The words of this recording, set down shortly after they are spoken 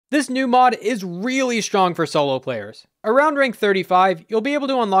This new mod is really strong for solo players. Around rank 35, you'll be able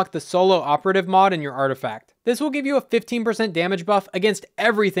to unlock the Solo Operative mod in your artifact. This will give you a 15% damage buff against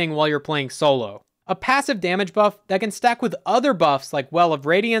everything while you're playing solo. A passive damage buff that can stack with other buffs like Well of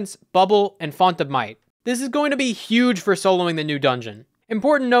Radiance, Bubble, and Font of Might. This is going to be huge for soloing the new dungeon.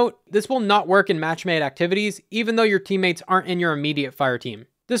 Important note, this will not work in match-made activities, even though your teammates aren't in your immediate fire team.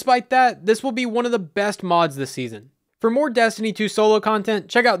 Despite that, this will be one of the best mods this season. For more Destiny 2 solo content,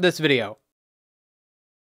 check out this video.